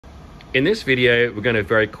In this video, we're going to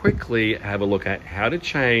very quickly have a look at how to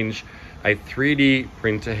change a 3D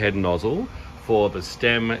printer head nozzle for the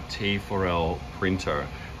STEM T4L printer.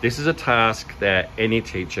 This is a task that any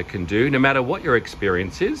teacher can do, no matter what your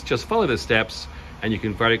experience is. Just follow the steps and you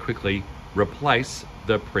can very quickly replace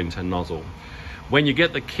the printer nozzle. When you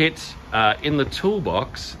get the kit in the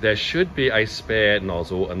toolbox, there should be a spare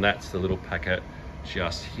nozzle, and that's the little packet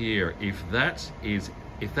just here. If that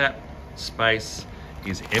space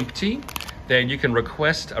is empty, then you can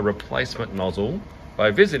request a replacement nozzle by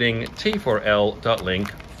visiting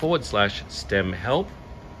t4l.link/STEM help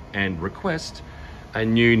and request a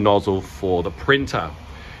new nozzle for the printer.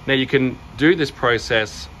 Now you can do this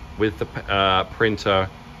process with the printer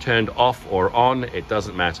turned off or on, it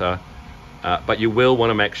doesn't matter, but you will want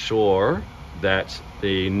to make sure that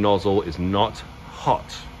the nozzle is not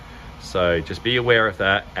hot. So just be aware of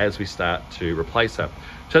that as we start to replace it.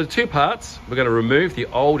 So the two parts, we're going to remove the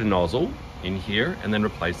old nozzle in here and then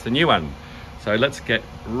replace the new one. So let's get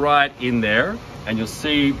right in there, and you'll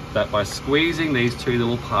see that by squeezing these two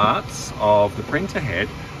little parts of the printer head,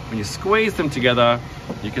 when you squeeze them together,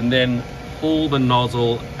 you can then pull the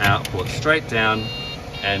nozzle out, pull it straight down,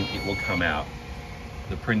 and it will come out.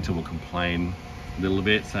 The printer will complain a little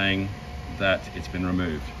bit saying that it's been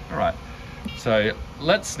removed. All right, so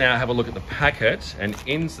let's now have a look at the packet, and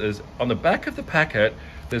on the back of the packet,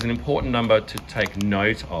 there's an important number to take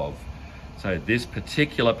note of. So this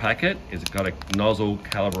particular packet has got a nozzle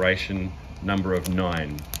calibration number of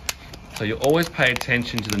 9. So you'll always pay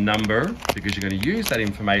attention to the number because you're going to use that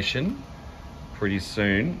information pretty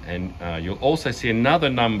soon. And you'll also see another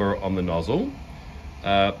number on the nozzle.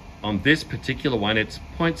 On this particular one, it's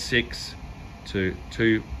 0.6 to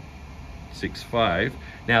 265.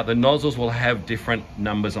 Now the nozzles will have different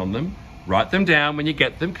numbers on them. Write them down when you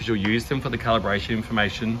get them because you'll use them for the calibration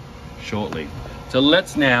information shortly. So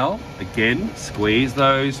let's now, again, squeeze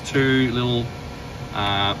those two little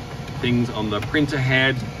things on the printer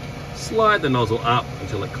head, slide the nozzle up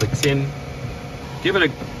until it clicks in. Give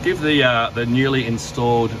the newly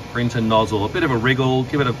installed printer nozzle a bit of a wriggle,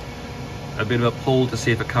 give it a bit of a pull to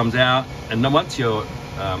see if it comes out. And then once you know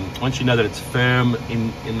that it's firm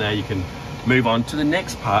in there, you can move on to the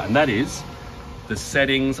next part, and that is the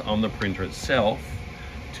settings on the printer itself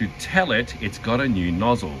to tell it it's got a new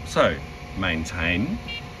nozzle. So maintain,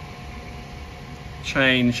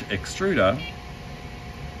 change extruder,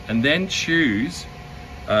 and then choose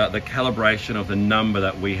the calibration of the number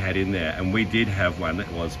that we had in there, and we did have one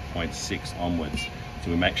that was 0.6 onwards, so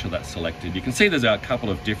we make sure that's selected. You can see there's a couple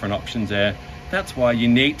of different options there. That's why you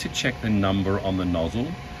need to check the number on the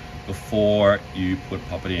nozzle before you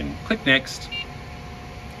pop it in. Click next,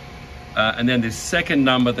 and then this second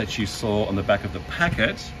number that you saw on the back of the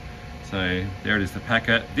packet, so there it is, the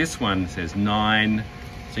packet. This one says 9,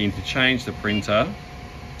 so you need to change the printer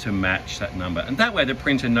to match that number, and that way the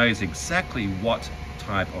printer knows exactly what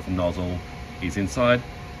type of nozzle is inside.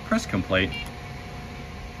 Press complete.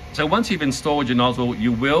 So once you've installed your nozzle,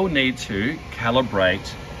 you will need to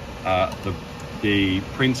calibrate the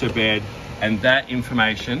printer bed, and that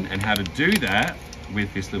information and how to do that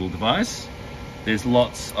with this little device, there's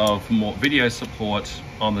lots of more video support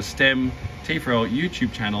on the STEM T4L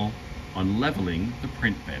YouTube channel on leveling the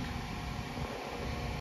print bed.